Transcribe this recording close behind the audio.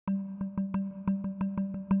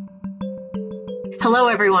Hello,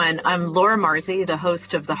 everyone. I'm Laura Marzi, the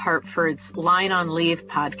host of the Hartford's Line on Leave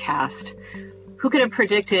podcast. Who could have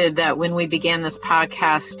predicted that when we began this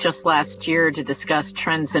podcast just last year to discuss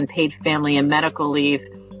trends in paid family and medical leave,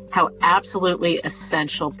 how absolutely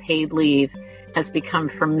essential paid leave has become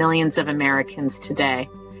for millions of Americans today.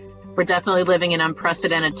 We're definitely living in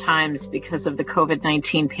unprecedented times because of the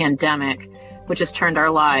COVID-19 pandemic, which has turned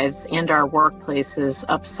our lives and our workplaces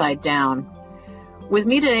upside down. With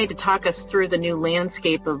me today to talk us through the new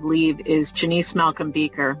landscape of leave is Janice Malcolm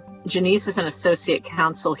Beaker. Janice is an associate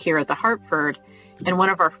counsel here at the Hartford and one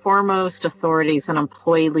of our foremost authorities on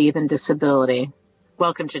employee leave and disability.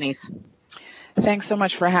 Welcome, Janice. Thanks so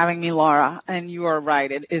much for having me, Laura. And you are right,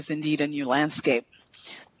 it is indeed a new landscape.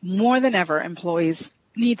 More than ever, employees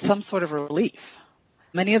need some sort of relief.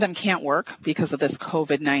 Many of them can't work because of this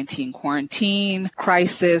COVID-19 quarantine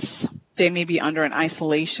crisis. They may be under an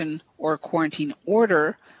isolation or a quarantine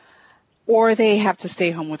order, or they have to stay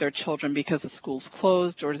home with their children because the school's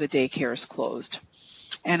closed or the daycare is closed.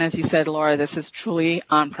 And as you said, Laura, this is truly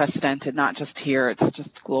unprecedented, not just here, it's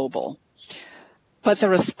just global. But the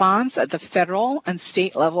response at the federal and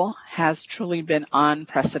state level has truly been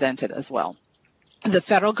unprecedented as well. The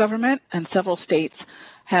federal government and several states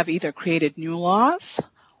have either created new laws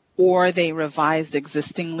or they revised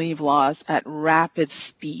existing leave laws at rapid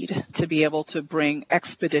speed to be able to bring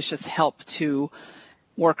expeditious help to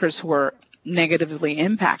workers who are negatively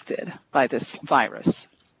impacted by this virus.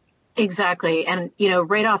 Exactly. And,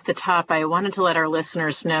 right off the top, I wanted to let our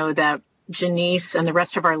listeners know that Janice and the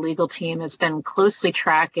rest of our legal team has been closely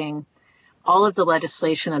tracking all of the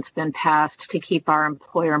legislation that's been passed to keep our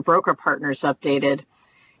employer and broker partners updated.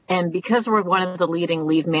 And because we're one of the leading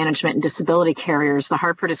leave management and disability carriers, the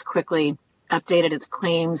Hartford has quickly updated its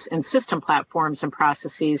claims and system platforms and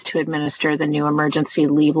processes to administer the new emergency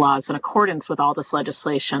leave laws in accordance with all this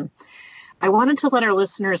legislation. I wanted to let our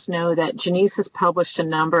listeners know that Janice has published a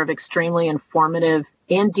number of extremely informative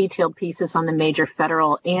and detailed pieces on the major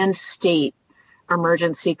federal and state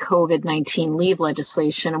emergency COVID-19 leave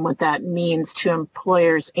legislation and what that means to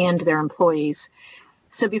employers and their employees.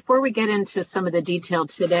 So before we get into some of the detail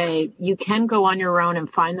today, you can go on your own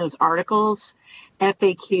and find those articles,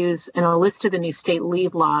 FAQs, and a list of the new state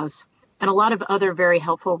leave laws, and a lot of other very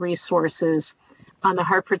helpful resources on the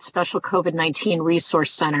Hartford Special COVID-19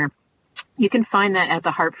 Resource Center. You can find that at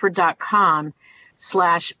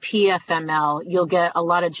thehartford.com/PFML. You'll get a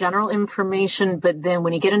lot of general information, but then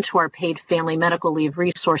when you get into our paid family medical leave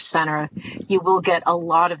resource center, you will get a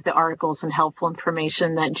lot of the articles and helpful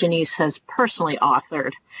information that Janice has personally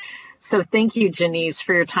authored. So thank you, Janice,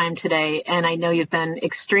 for your time today. And I know you've been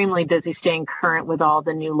extremely busy staying current with all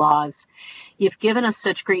the new laws. You've given us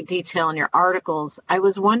such great detail in your articles. I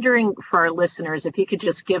was wondering for our listeners if you could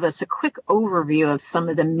just give us a quick overview of some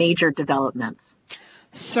of the major developments.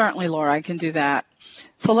 Certainly, Laura, I can do that.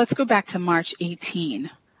 So let's go back to March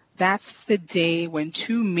 18. That's the day when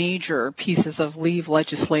two major pieces of leave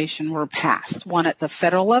legislation were passed, one at the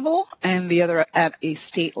federal level and the other at a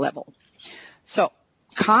state level. So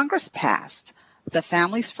Congress passed the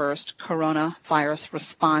Families First Coronavirus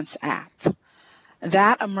Response Act.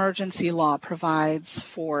 That emergency law provides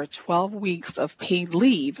for 12 weeks of paid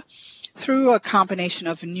leave through a combination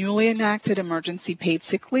of newly enacted emergency paid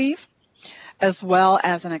sick leave, as well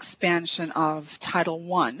as an expansion of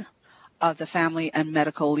Title I of the Family and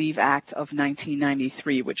Medical Leave Act of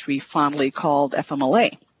 1993, which we fondly called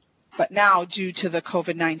FMLA. But now, due to the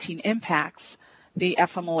COVID-19 impacts, the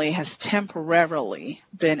FMLA has temporarily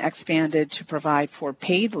been expanded to provide for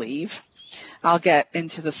paid leave. I'll get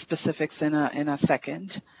into the specifics in a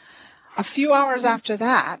second. A few hours after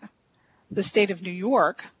that, the state of New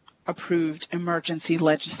York approved emergency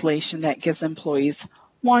legislation that gives employees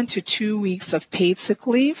 1 to 2 weeks of paid sick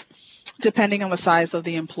leave, depending on the size of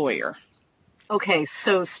the employer. Okay,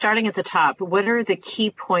 so starting at the top, what are the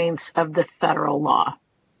key points of the federal law?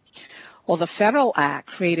 Well, the Federal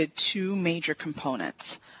Act created two major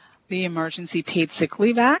components, the Emergency Paid Sick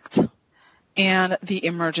Leave Act and the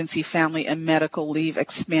Emergency Family and Medical Leave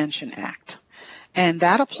Expansion Act. And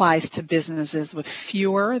that applies to businesses with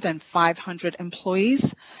fewer than 500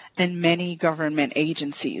 employees and many government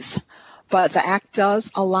agencies. But the Act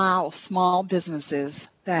does allow small businesses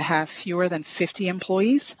that have fewer than 50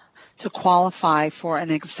 employees to qualify for an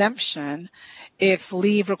exemption if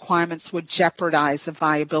leave requirements would jeopardize the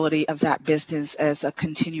viability of that business as a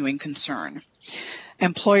continuing concern.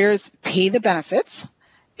 Employers pay the benefits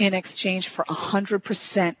in exchange for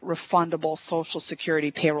 100% refundable Social Security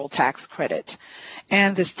payroll tax credit.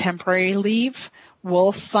 And this temporary leave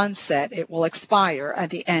will sunset, it will expire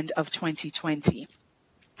at the end of 2020.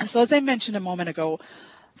 So as I mentioned a moment ago,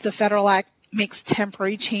 the Federal Act makes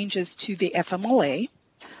temporary changes to the FMLA,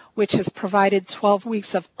 which has provided 12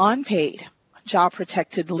 weeks of unpaid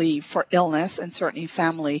job-protected leave for illness and certain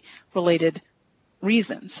family-related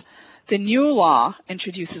reasons. The new law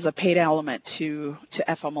introduces a paid element to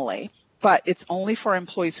FMLA, but it's only for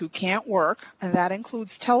employees who can't work, and that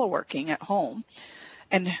includes teleworking at home.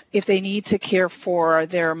 And if they need to care for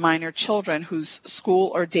their minor children whose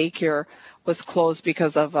school or daycare was closed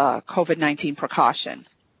because of COVID-19 precaution.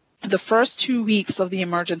 The first 2 weeks of the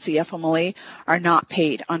emergency FMLA are not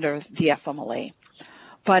paid under the FMLA,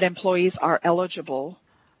 but employees are eligible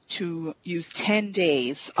to use 10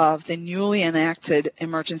 days of the newly enacted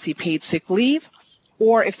emergency paid sick leave,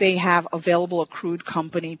 or if they have available accrued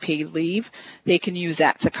company paid leave, they can use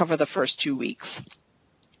that to cover the first 2 weeks.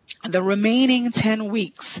 The remaining 10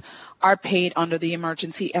 weeks are paid under the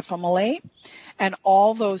emergency FMLA, and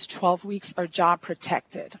all those 12 weeks are job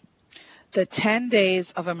protected. The 10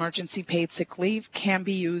 days of emergency paid sick leave can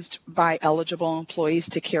be used by eligible employees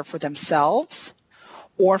to care for themselves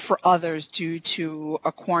or for others due to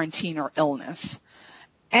a quarantine or illness.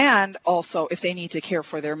 And also if they need to care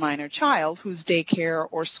for their minor child whose daycare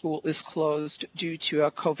or school is closed due to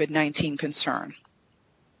a COVID-19 concern.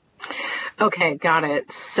 Okay, got it.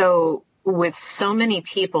 So with so many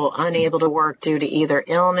people unable to work due to either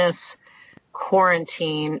illness,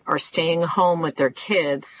 quarantine, or staying home with their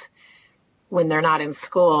kids when they're not in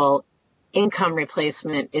school, income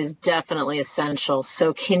replacement is definitely essential.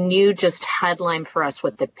 So can you just headline for us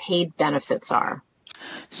what the paid benefits are?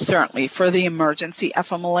 Certainly. For the emergency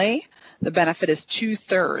FMLA, the benefit is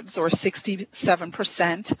 2/3 or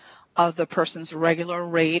 67% of the person's regular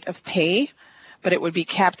rate of pay, but it would be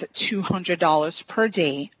capped at $200 per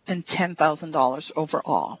day and $10,000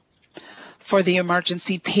 overall. For the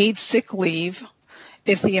emergency paid sick leave,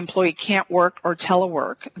 if the employee can't work or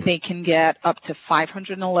telework, they can get up to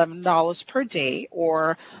 $511 per day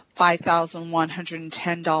or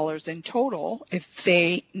 $5,110 in total if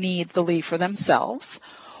they need the leave for themselves,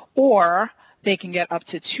 or they can get up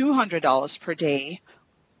to $200 per day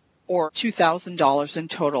or $2,000 in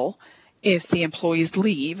total if the employee's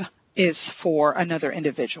leave is for another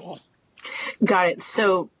individual. Got it.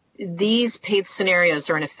 So these paid scenarios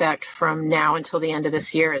are in effect from now until the end of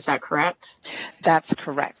this year. Is that correct? That's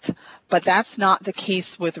correct. But that's not the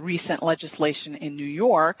case with recent legislation in New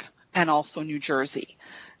York and also New Jersey.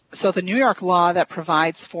 So the New York law that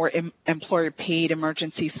provides for employer paid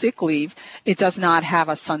emergency sick leave, it does not have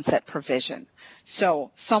a sunset provision.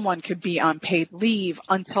 So someone could be on paid leave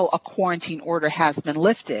until a quarantine order has been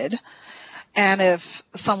lifted. And if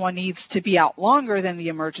someone needs to be out longer than the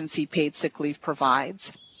emergency paid sick leave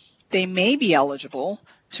provides, they may be eligible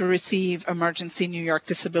to receive emergency New York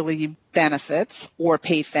disability benefits or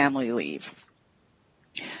paid family leave.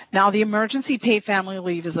 Now, the emergency paid family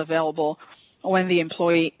leave is available when the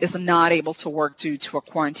employee is not able to work due to a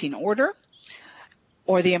quarantine order,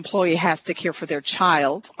 or the employee has to care for their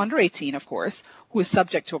child, under 18 of course, who is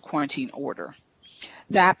subject to a quarantine order.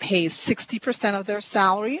 That pays 60% of their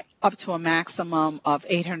salary up to a maximum of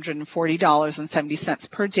 $840.70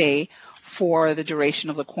 per day for the duration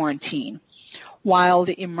of the quarantine, while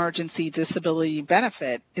the emergency disability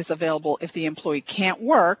benefit is available if the employee can't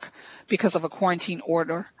work because of a quarantine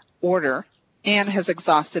order and has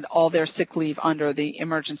exhausted all their sick leave under the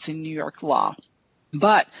emergency New York law.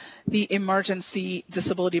 But the emergency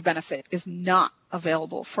disability benefit is not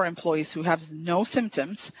available for employees who have no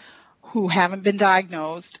symptoms, who haven't been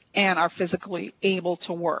diagnosed, and are physically able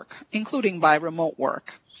to work, including by remote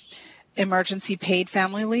work. Emergency paid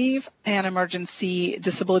family leave and emergency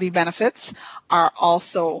disability benefits are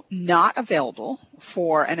also not available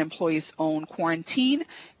for an employee's own quarantine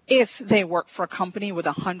if they work for a company with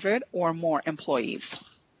 100 or more employees.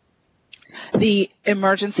 The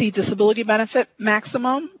emergency disability benefit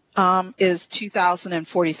maximum is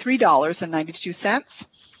 $2,043.92.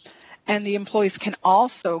 And the employees can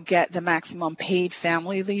also get the maximum paid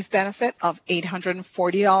family leave benefit of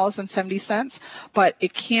 $840.70, but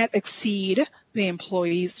it can't exceed the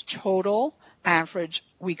employee's total average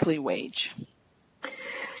weekly wage.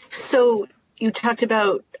 So you talked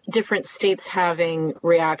about different states having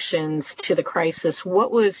reactions to the crisis. What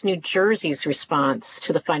was New Jersey's response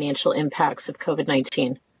to the financial impacts of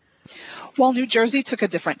COVID-19? Well, New Jersey took a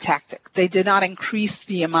different tactic. They did not increase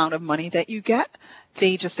the amount of money that you get.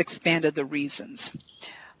 They just expanded the reasons.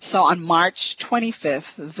 So on March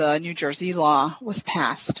 25th, the New Jersey law was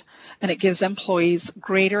passed, and it gives employees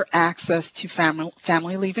greater access to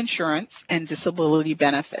family leave insurance and disability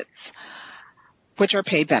benefits, which are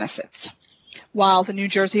paid benefits. While the New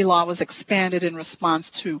Jersey law was expanded in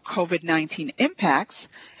response to COVID-19 impacts,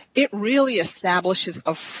 It really establishes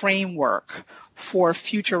a framework for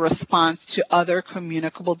future response to other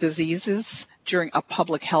communicable diseases during a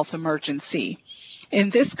public health emergency. In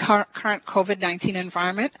this current COVID-19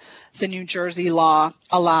 environment, the New Jersey law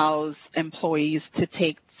allows employees to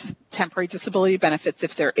take temporary disability benefits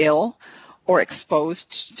if they're ill or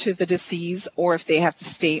exposed to the disease, or if they have to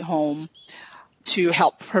stay home to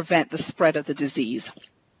help prevent the spread of the disease.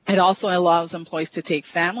 It also allows employees to take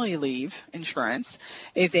family leave insurance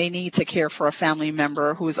if they need to care for a family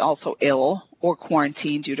member who is also ill or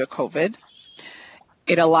quarantined due to COVID.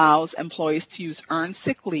 It allows employees to use earned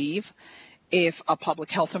sick leave if a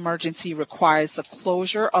public health emergency requires the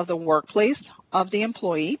closure of the workplace of the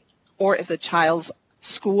employee, or if the child's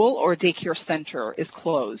school or daycare center is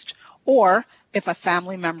closed, or if a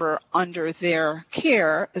family member under their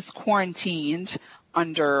care is quarantined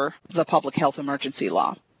under the public health emergency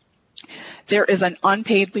law. There is an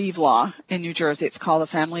unpaid leave law in New Jersey. It's called the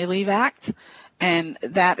Family Leave Act, and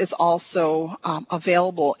that is also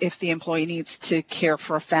available if the employee needs to care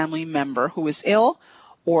for a family member who is ill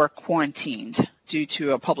or quarantined due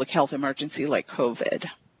to a public health emergency like COVID.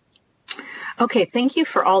 Okay, thank you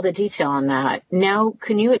for all the detail on that. Now,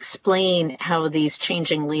 can you explain how these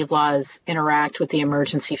changing leave laws interact with the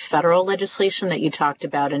emergency federal legislation that you talked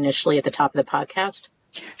about initially at the top of the podcast?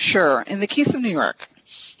 Sure. In the case of New York,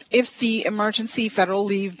 if the emergency federal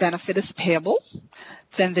leave benefit is payable,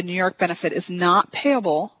 then the New York benefit is not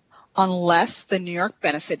payable unless the New York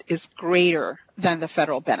benefit is greater than the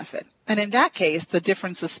federal benefit. And in that case, the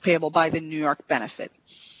difference is payable by the New York benefit.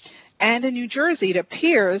 And in New Jersey, it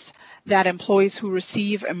appears that employees who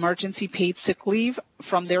receive emergency paid sick leave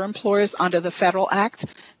from their employers under the Federal Act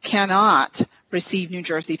cannot receive New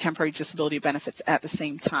Jersey temporary disability benefits at the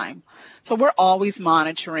same time. So we're always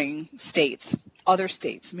monitoring states, other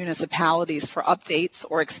states, municipalities for updates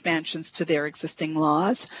or expansions to their existing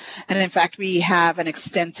laws. And in fact, we have an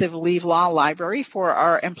extensive leave law library for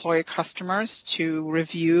our employer customers to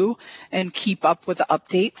review and keep up with the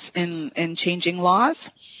updates in changing laws,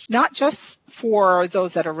 not just for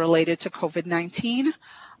those that are related to COVID-19,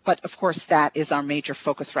 but of course that is our major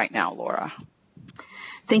focus right now, Laura.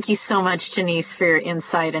 Thank you so much, Janice, for your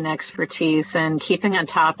insight and expertise and keeping on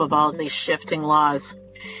top of all these shifting laws.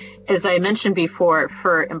 As I mentioned before,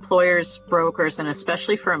 for employers, brokers, and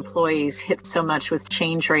especially for employees hit so much with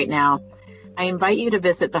change right now, I invite you to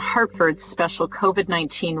visit the Hartford Special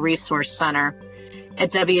COVID-19 Resource Center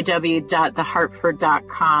at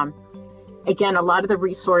www.thehartford.com. Again, a lot of the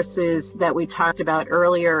resources that we talked about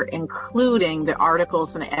earlier, including the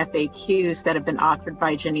articles and the FAQs that have been authored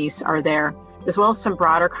by Janice, are there, as well as some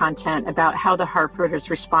broader content about how the Hartford is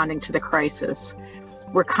responding to the crisis.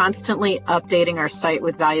 We're constantly updating our site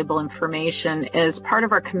with valuable information as part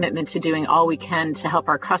of our commitment to doing all we can to help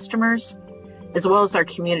our customers, as well as our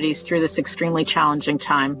communities through this extremely challenging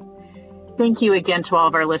time. Thank you again to all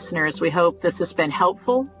of our listeners. We hope this has been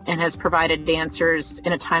helpful and has provided answers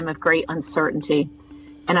in a time of great uncertainty.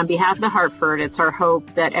 And on behalf of the Hartford, it's our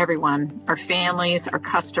hope that everyone, our families, our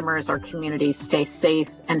customers, our communities stay safe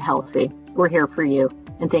and healthy. We're here for you,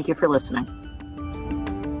 and thank you for listening.